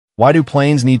Why do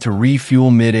planes need to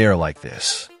refuel mid-air like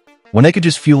this, when they could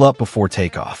just fuel up before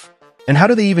takeoff? And how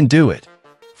do they even do it?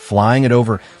 Flying at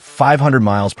over 500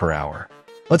 miles per hour.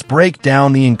 Let's break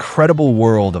down the incredible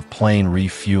world of plane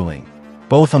refueling,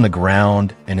 both on the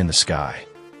ground and in the sky.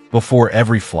 Before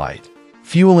every flight,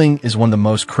 fueling is one of the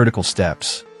most critical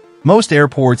steps. Most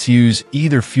airports use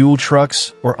either fuel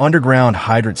trucks or underground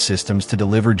hydrant systems to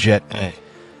deliver Jet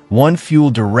A1 fuel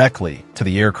directly to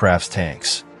the aircraft's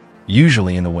tanks,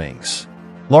 usually in the wings.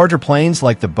 Larger planes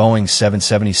like the Boeing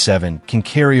 777 can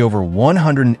carry over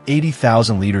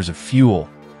 180,000 liters of fuel,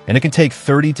 and it can take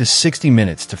 30 to 60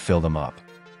 minutes to fill them up.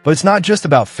 But it's not just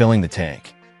about filling the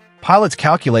tank. Pilots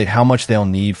calculate how much they'll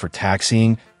need for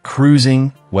taxiing,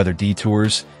 cruising, weather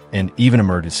detours, and even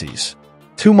emergencies.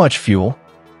 Too much fuel,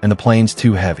 and the plane's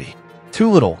too heavy. Too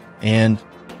little, and,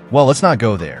 well, let's not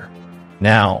go there.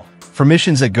 Now, for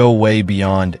missions that go way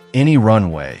beyond any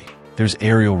runway, there's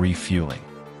aerial refueling.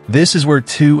 This is where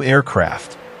two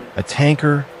aircraft, a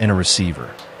tanker and a receiver,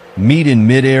 meet in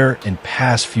midair and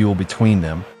pass fuel between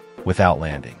them without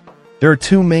landing. There are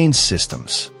two main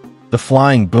systems. The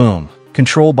flying boom,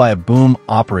 controlled by a boom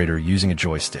operator using a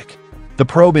joystick. The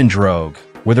probe-and-drogue,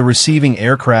 where the receiving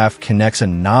aircraft connects a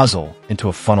nozzle into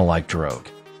a funnel-like drogue.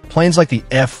 Planes like the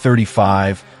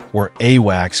F-35 or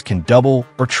AWACS can double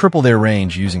or triple their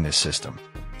range using this system.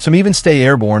 Some even stay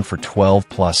airborne for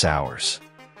 12-plus hours.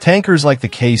 Tankers like the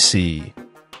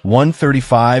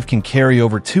KC-135 can carry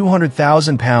over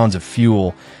 200,000 pounds of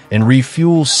fuel and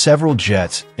refuel several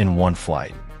jets in one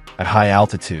flight, at high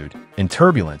altitude, in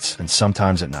turbulence, and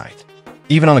sometimes at night.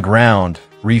 Even on the ground,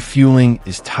 refueling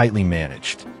is tightly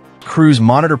managed. Crews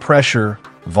monitor pressure,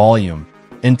 volume,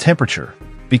 and temperature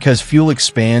because fuel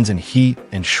expands in heat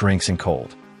and shrinks in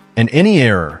cold. And any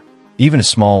error, even a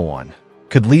small one,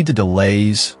 could lead to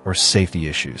delays or safety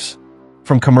issues.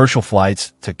 From commercial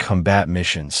flights to combat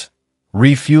missions,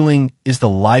 refueling is the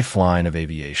lifeline of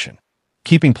aviation,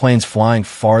 keeping planes flying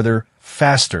farther,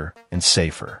 faster, and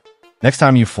safer. Next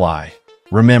time you fly,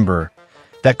 remember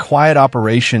that quiet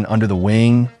operation under the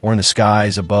wing or in the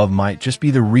skies above might just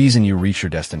be the reason you reach your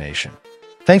destination.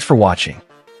 Thanks for watching.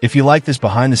 If you like this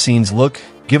behind-the-scenes look,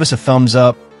 give us a thumbs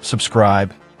up,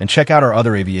 subscribe, and check out our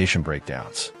other aviation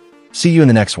breakdowns. See you in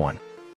the next one.